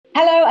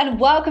Hello and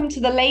welcome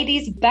to the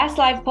Ladies Best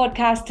Life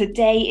podcast.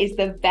 Today is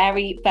the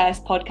very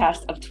first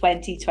podcast of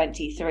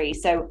 2023.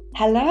 So,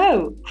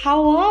 hello,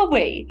 how are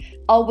we?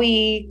 Are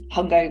we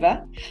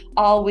hungover?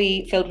 Are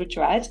we filled with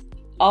dread?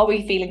 Are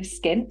we feeling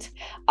skint?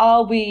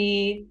 Are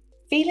we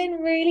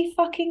feeling really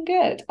fucking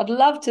good? I'd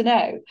love to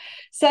know.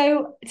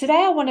 So,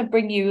 today I want to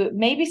bring you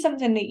maybe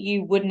something that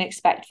you wouldn't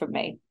expect from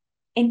me.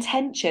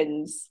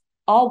 Intentions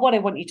are what I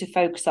want you to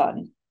focus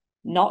on,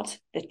 not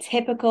the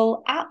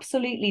typical,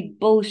 absolutely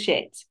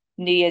bullshit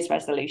New Year's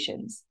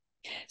resolutions.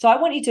 So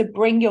I want you to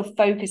bring your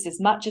focus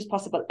as much as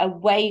possible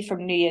away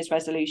from New Year's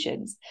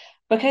resolutions,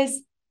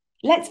 because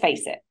let's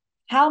face it,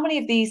 how many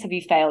of these have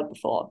you failed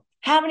before?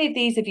 How many of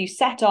these have you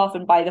set off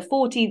and by the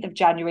 14th of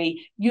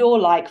January, you're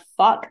like,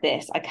 fuck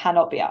this, I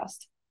cannot be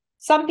asked.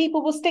 Some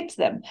people will stick to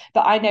them,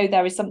 but I know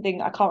there is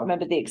something, I can't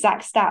remember the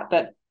exact stat,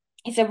 but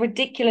it's a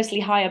ridiculously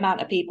high amount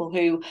of people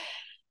who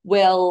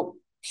will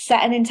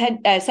set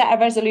a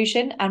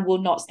resolution and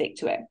will not stick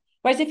to it.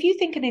 Whereas if you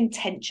think an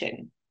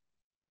intention,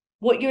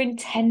 what you're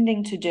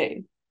intending to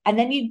do, and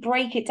then you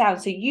break it down.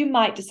 So you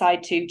might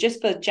decide to, just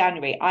for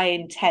January,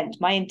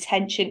 my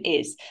intention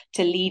is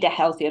to lead a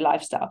healthier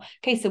lifestyle.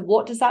 Okay, so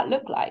what does that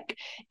look like?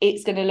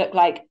 It's going to look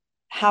like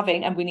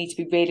having, and we need to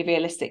be really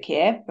realistic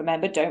here.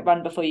 Remember, don't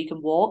run before you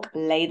can walk.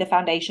 Lay the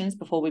foundations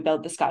before we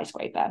build the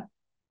skyscraper.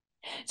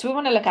 So we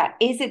want to look at,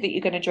 is it that you're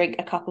going to drink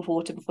a cup of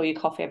water before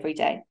your coffee every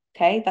day?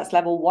 Okay, that's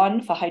level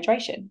 1 for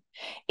hydration.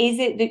 Is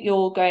it that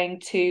you're going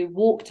to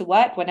walk to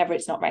work whenever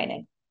it's not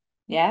raining?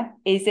 Yeah.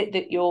 Is it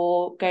that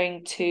you're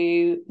going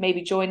to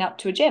maybe join up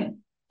to a gym?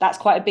 That's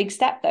quite a big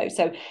step though.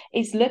 So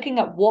it's looking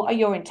at what are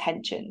your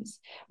intentions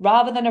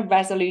rather than a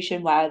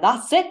resolution where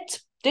that's it.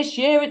 This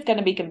year it's going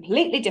to be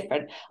completely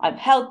different. I'm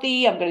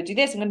healthy. I'm going to do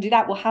this. I'm going to do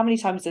that. Well, how many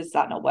times has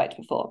that not worked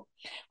before?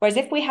 Whereas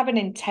if we have an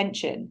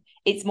intention,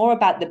 it's more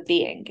about the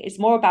being. It's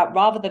more about,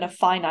 rather than a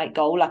finite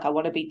goal, like I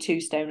want to be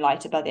 2 stone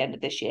lighter by the end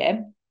of this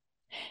year,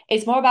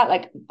 it's more about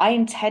like, I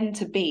intend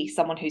to be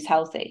someone who's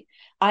healthy.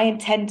 I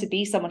intend to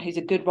be someone who's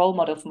a good role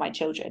model for my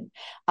children.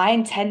 I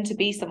intend to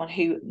be someone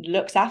who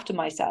looks after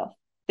myself,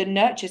 that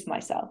nurtures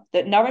myself,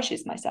 that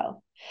nourishes myself.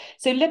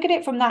 So look at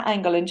it from that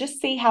angle and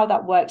just see how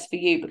that works for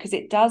you, because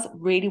it does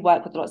really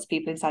work with lots of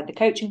people inside the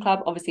coaching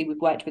club. Obviously,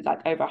 we've worked with like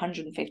over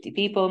 150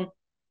 people,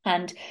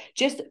 and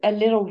just a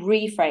little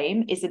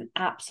reframe is an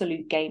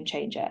absolute game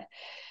changer.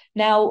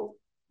 Now,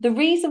 the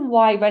reason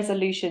why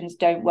resolutions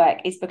don't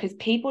work is because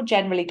people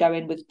generally go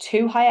in with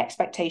too high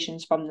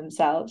expectations from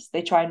themselves.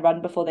 They try and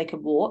run before they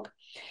can walk.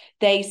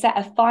 They set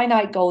a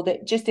finite goal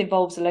that just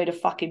involves a load of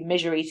fucking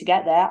misery to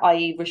get there,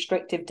 i.e.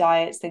 restrictive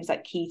diets, things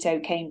like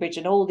keto, Cambridge,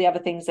 and all the other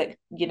things that,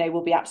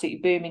 will be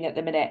absolutely booming at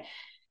the minute.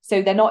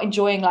 So they're not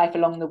enjoying life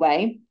along the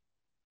way.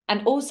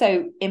 And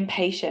also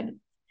impatient.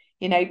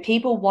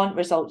 People want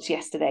results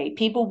yesterday.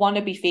 People want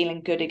to be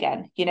feeling good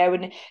again,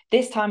 and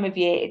this time of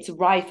year, it's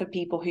rife for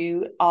people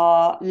who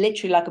are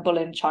literally like a bull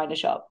in a china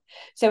shop.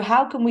 So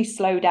how can we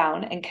slow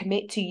down and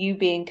commit to you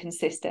being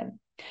consistent?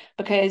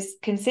 Because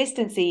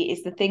consistency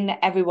is the thing that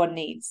everyone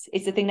needs.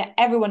 It's the thing that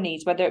everyone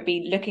needs, whether it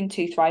be looking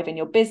to thrive in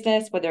your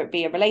business, whether it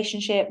be a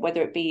relationship,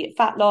 whether it be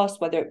fat loss,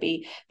 whether it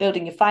be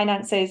building your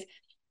finances.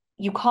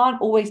 You can't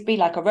always be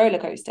like a roller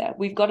coaster.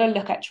 We've got to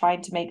look at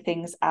trying to make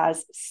things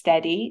as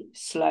steady,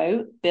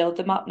 slow, build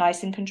them up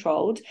nice and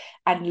controlled,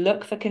 and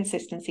look for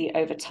consistency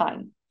over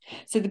time.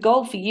 So the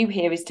goal for you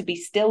here is to be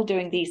still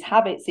doing these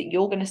habits that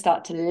you're going to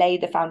start to lay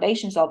the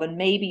foundations of, and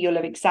maybe you'll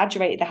have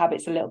exaggerated the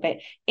habits a little bit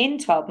in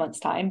 12 months'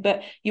 time,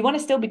 but you want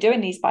to still be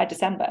doing these by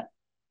December.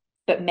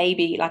 But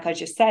maybe, like I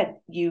just said,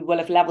 you will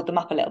have leveled them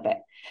up a little bit.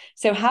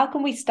 So how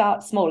can we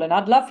start small? And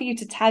I'd love for you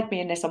to tag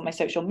me in this on my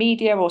social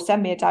media or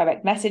send me a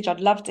direct message. I'd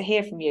love to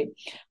hear from you.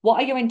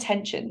 What are your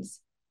intentions?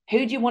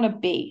 Who do you want to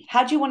be?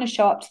 How do you want to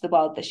show up to the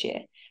world this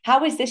year?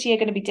 How is this year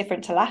going to be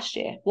different to last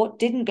year? What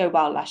didn't go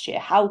well last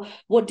year?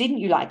 What didn't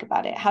you like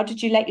about it? How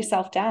did you let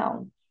yourself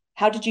down?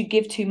 How did you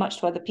give too much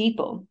to other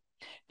people?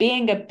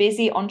 Being a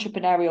busy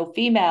entrepreneurial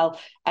female,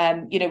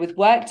 with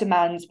work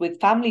demands, with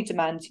family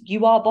demands,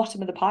 you are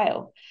bottom of the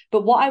pile.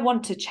 But what I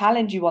want to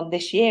challenge you on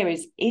this year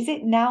is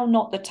it now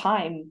not the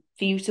time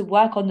for you to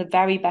work on the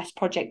very best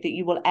project that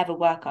you will ever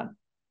work on,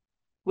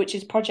 which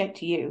is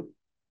Project You?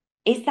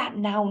 Is that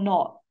now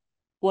not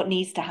what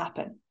needs to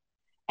happen?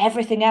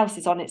 Everything else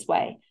is on its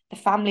way. The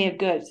family are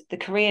good. The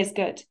career is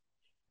good.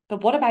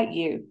 But what about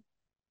you?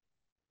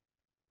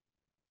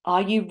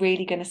 Are you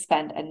really going to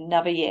spend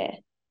another year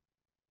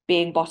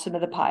being bottom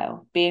of the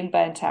pile, being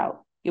burnt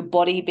out, your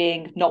body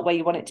being not where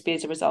you want it to be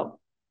as a result?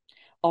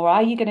 Or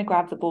are you going to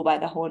grab the bull by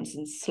the horns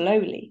and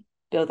slowly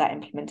build that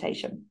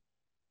implementation?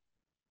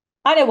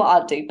 I know what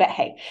I'll do, but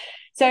hey.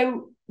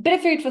 So a bit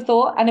of food for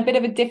thought and a bit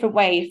of a different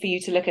way for you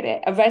to look at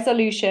it. A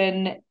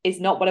resolution is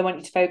not what I want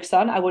you to focus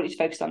on. I want you to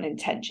focus on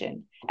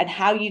intention and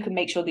how you can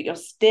make sure that you're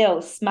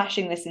still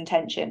smashing this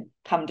intention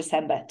come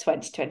December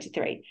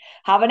 2023.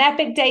 Have an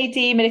epic day,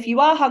 team. And if you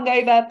are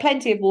hungover,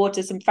 plenty of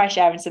water, some fresh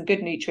air and some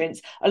good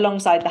nutrients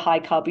alongside the high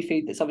carby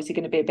food that's obviously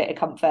going to be a bit of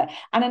comfort,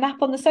 and a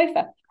nap on the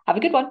sofa. Have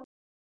a good one.